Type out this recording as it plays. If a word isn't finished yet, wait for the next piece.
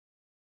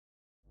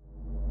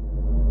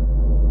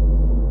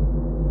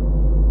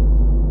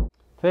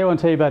Today I want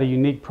to tell you about a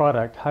unique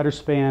product,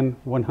 HydroSpan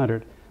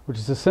 100, which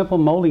is a simple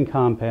molding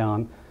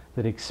compound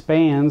that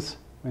expands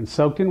when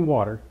soaked in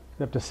water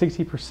up to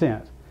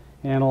 60%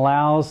 and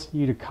allows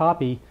you to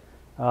copy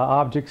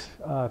objects,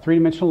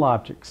 three-dimensional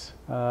objects.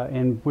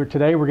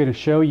 Today we're going to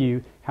show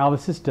you how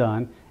this is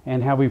done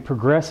and how we've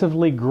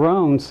progressively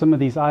grown some of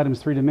these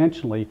items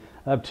three-dimensionally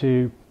up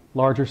to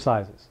larger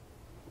sizes.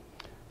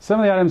 Some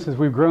of the items as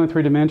we've grown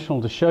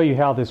three-dimensional to show you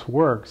how this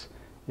works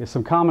is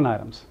some common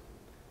items.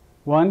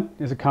 One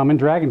is a common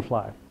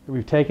dragonfly that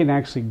we've taken and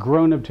actually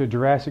grown up to a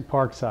Jurassic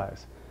Park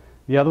size.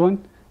 The other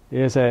one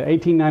is a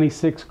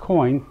 1896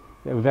 coin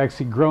that we've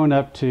actually grown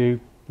up to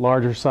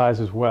larger size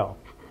as well.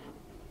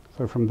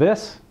 So from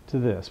this to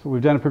this, but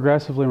we've done it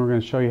progressively and we're going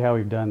to show you how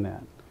we've done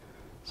that.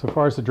 So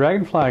far as the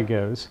dragonfly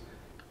goes,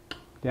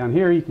 down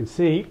here you can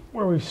see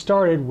where we've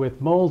started with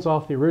molds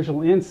off the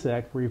original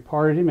insect where we've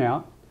parted him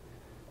out,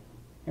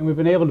 and we've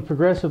been able to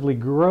progressively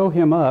grow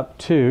him up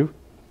to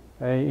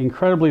an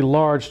incredibly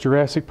large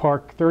Jurassic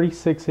Park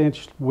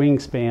 36-inch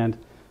wingspan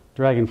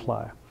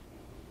dragonfly.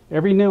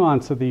 Every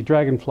nuance of the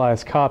dragonfly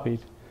is copied.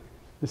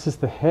 This is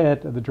the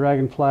head of the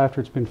dragonfly after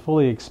it's been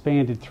fully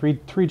expanded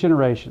three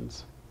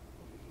generations.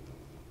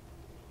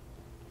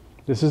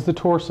 This is the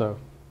torso.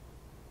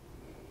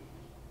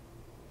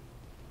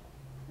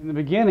 In the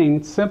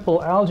beginning, simple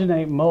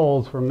alginate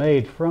molds were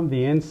made from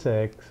the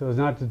insect so as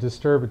not to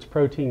disturb its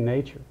protein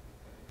nature.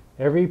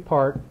 Every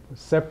part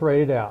was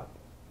separated out.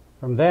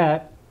 From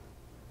that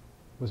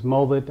was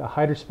molded a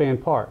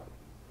HydroSpan part.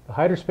 The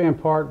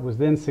HydroSpan part was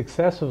then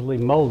successively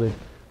molded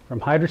from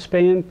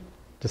HydroSpan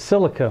to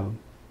silicone.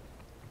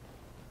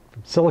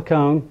 From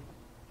silicone,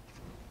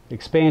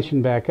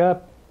 expansion back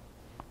up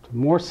to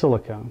more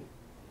silicone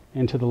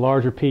into the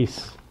larger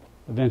piece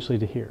eventually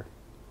to here.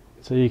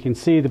 So you can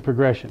see the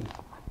progression.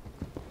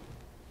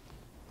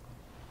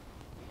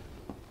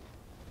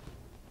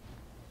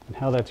 And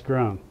how that's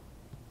grown.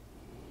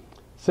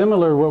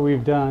 Similar, what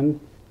we've done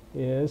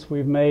is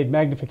we've made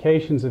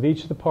magnifications of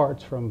each of the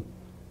parts from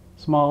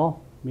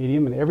small,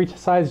 medium, and every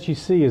size that you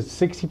see is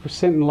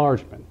 60%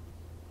 enlargement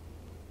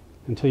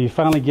until you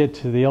finally get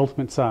to the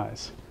ultimate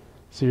size.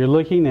 So you're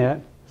looking at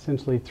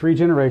essentially 3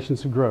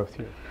 generations of growth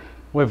here.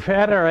 We've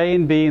had our A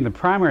and B in the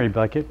primary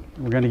bucket.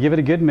 We're going to give it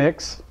a good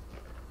mix.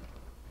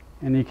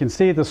 And you can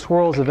see the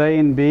swirls of A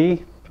and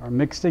B are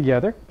mixed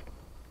together.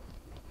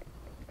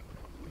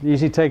 It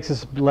usually takes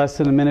us less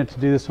than a minute to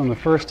do this on the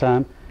first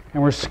time.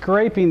 And we're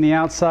scraping the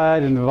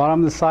outside and the bottom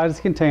of the side of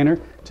the container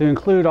to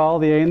include all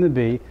the A and the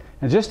B.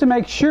 And just to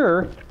make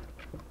sure,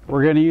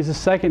 we're going to use a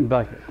second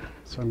bucket.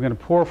 So I'm going to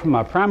pour from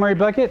my primary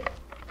bucket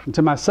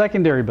into my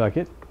secondary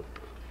bucket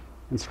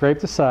and scrape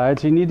the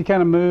sides. You need to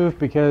kind of move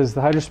because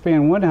the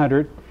HydroSpan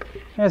 100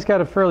 has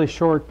got a fairly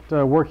short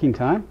working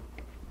time.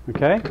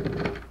 Okay?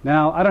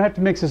 Now, I don't have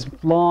to mix as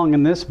long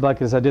in this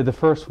bucket as I did the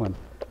first one.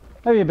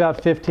 Maybe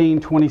about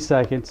 15-20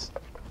 seconds.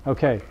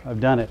 Okay, I've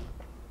done it.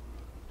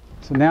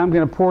 So now I'm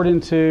going to pour it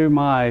into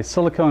my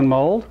silicone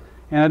mold,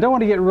 and I don't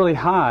want to get really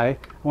high. I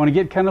want to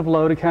get kind of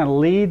low to kind of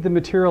lead the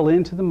material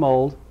into the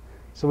mold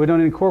so we don't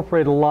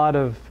incorporate a lot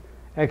of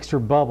extra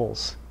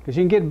bubbles. Because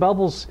you can get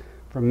bubbles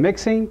from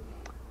mixing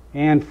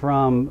and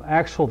from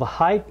the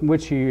height in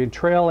which you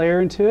trail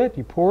air into it,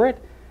 you pour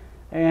it,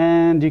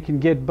 and you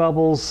can get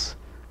bubbles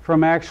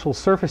from actual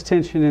surface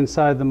tension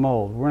inside the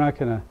mold. We're not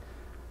going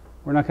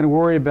to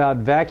worry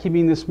about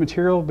vacuuming this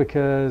material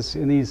because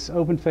in these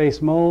open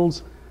face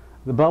molds,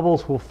 the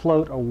bubbles will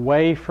float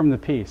away from the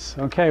piece.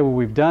 Okay, well,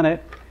 we've done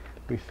it.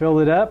 We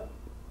filled it up.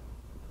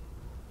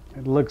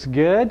 It looks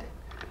good.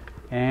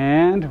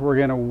 And we're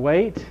going to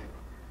wait.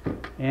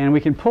 And we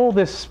can pull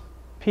this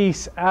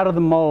piece out of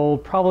the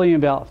mold probably in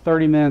about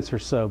 30 minutes or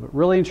so. But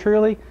really and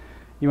truly,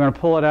 you want to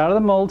pull it out of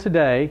the mold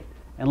today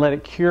and let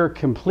it cure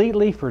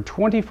completely for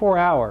 24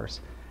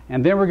 hours.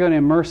 And then we're going to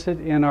immerse it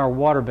in our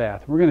water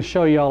bath. We're going to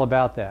show you all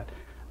about that.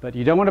 But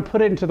you don't want to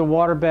put it into the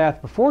water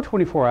bath before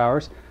 24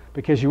 hours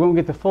because you won't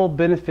get the full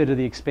benefit of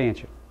the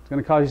expansion. It's going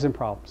to cause you some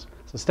problems.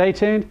 So stay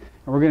tuned, and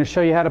we're going to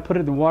show you how to put it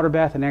in the water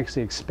bath and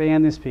actually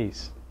expand this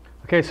piece.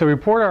 Okay, so we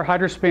poured our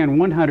HydroSpan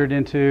 100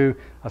 into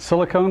a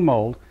silicone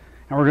mold,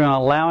 and we're going to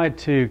allow it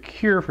to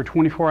cure for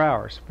 24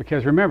 hours.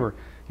 Because remember,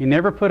 you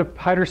never put a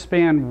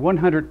HydroSpan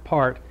 100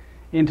 part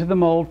into the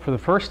mold for the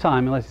first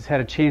time unless it's had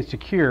a chance to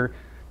cure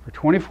for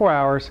 24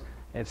 hours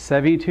at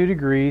 72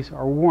 degrees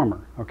or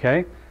warmer.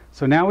 Okay?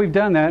 So now we've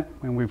done that,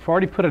 and we've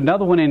already put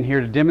another one in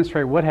here to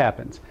demonstrate what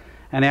happens.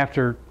 And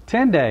after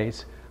 10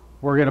 days,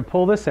 we're going to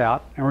pull this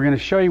out, and we're going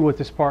to show you what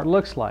this part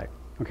looks like.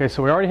 Okay,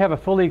 so we already have a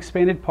fully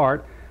expanded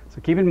part.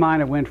 So keep in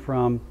mind it went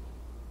from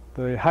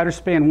the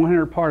HydroSpan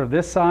 100 part of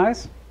this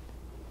size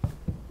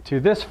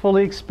to this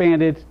fully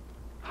expanded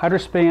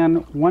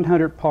HydroSpan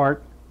 100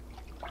 part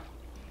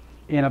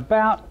in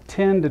about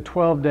 10 to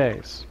 12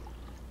 days.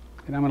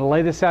 And I'm going to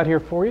lay this out here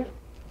for you.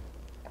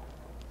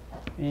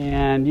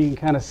 And you can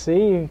kind of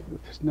see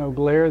there's no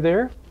glare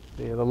there.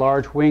 The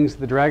large wings of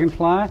the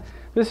dragonfly.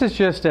 This is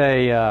just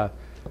a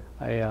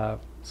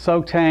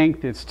soak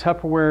tank that's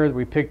Tupperware that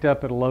we picked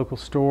up at a local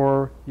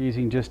store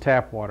using just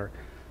tap water.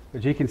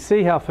 But you can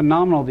see how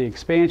phenomenal the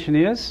expansion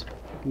is.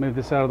 Move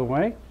this out of the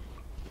way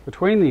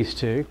between these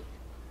two.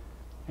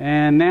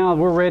 And now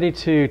we're ready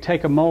to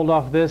take a mold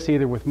off this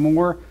either with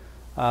more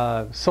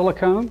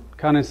silicone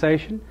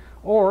condensation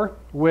or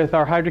with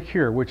our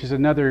HydroCure, which is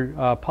another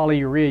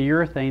polyurea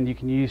urethane you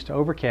can use to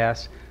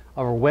overcast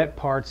over wet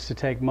parts to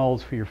take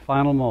molds for your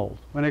final mold.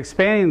 When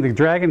expanding the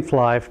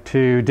Dragonfly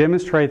to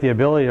demonstrate the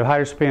ability of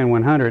HydroSpan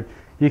 100,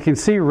 you can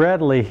see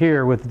readily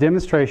here with the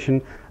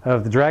demonstration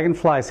of the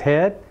Dragonfly's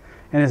head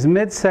and his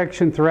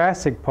midsection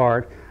thoracic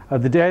part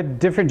of the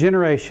different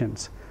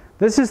generations.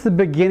 This is the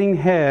beginning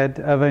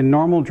head of a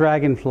normal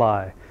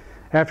Dragonfly.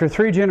 After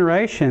 3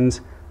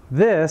 generations,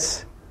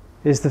 this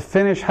is the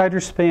finished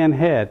HydroSpan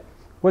head.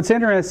 What's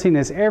interesting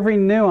is every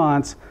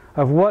nuance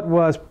of what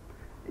was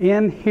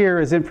in here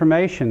is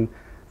information,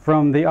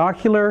 from the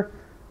ocular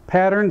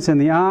patterns in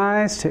the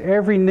eyes to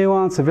every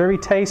nuance of every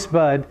taste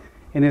bud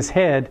in his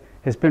head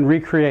has been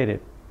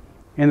recreated.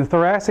 In the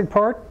thoracic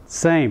part,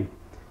 same.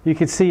 You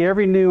can see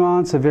every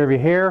nuance of every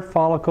hair,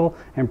 follicle,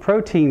 and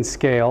protein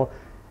scale,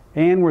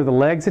 and where the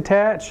legs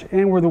attach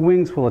and where the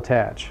wings will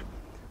attach.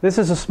 This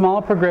is a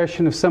small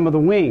progression of some of the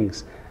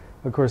wings.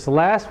 Of course, the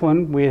last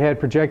one we had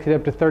projected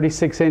up to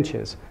 36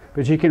 inches,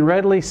 but you can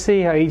readily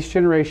see how each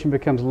generation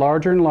becomes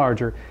larger and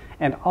larger,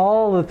 and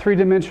all the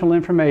three-dimensional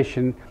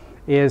information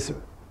is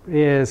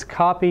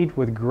copied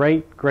with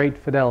great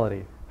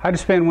fidelity.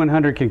 HydroSpan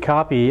 100 can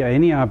copy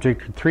any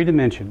object in 3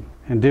 dimensions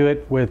and do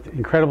it with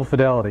incredible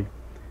fidelity.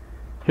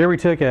 Here we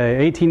took a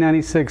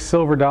 1896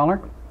 silver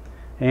dollar,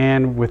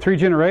 and with 3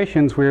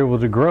 generations we were able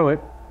to grow it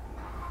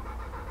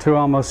to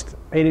almost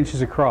 8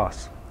 inches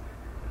across.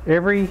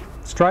 Every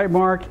stripe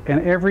mark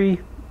and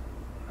every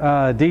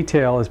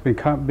detail has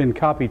been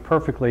copied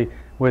perfectly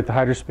with the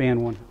HydroSpan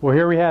 1. Well,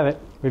 here we have it.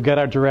 We've got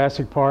our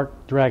Jurassic Park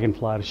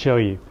Dragonfly to show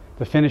you,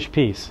 the finished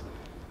piece.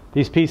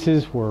 These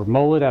pieces were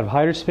molded out of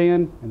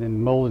HydroSpan and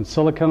then molded in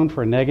silicone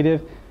for a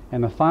negative,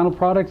 and the final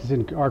product is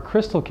in our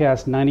Crystal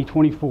Cast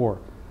 9024.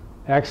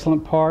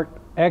 Excellent part,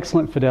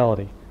 excellent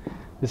fidelity.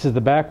 This is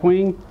the back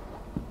wing,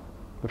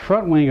 the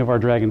front wing of our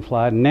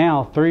Dragonfly,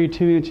 now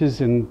 32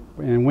 inches in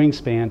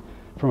wingspan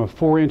from a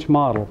 4-inch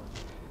model.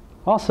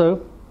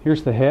 Also,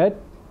 here's the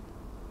head.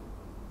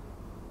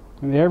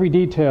 And every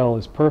detail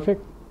is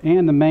perfect,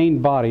 and the main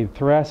body, the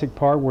thoracic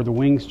part where the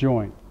wings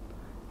join.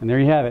 And there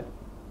you have it,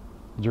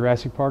 the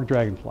Jurassic Park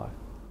Dragonfly.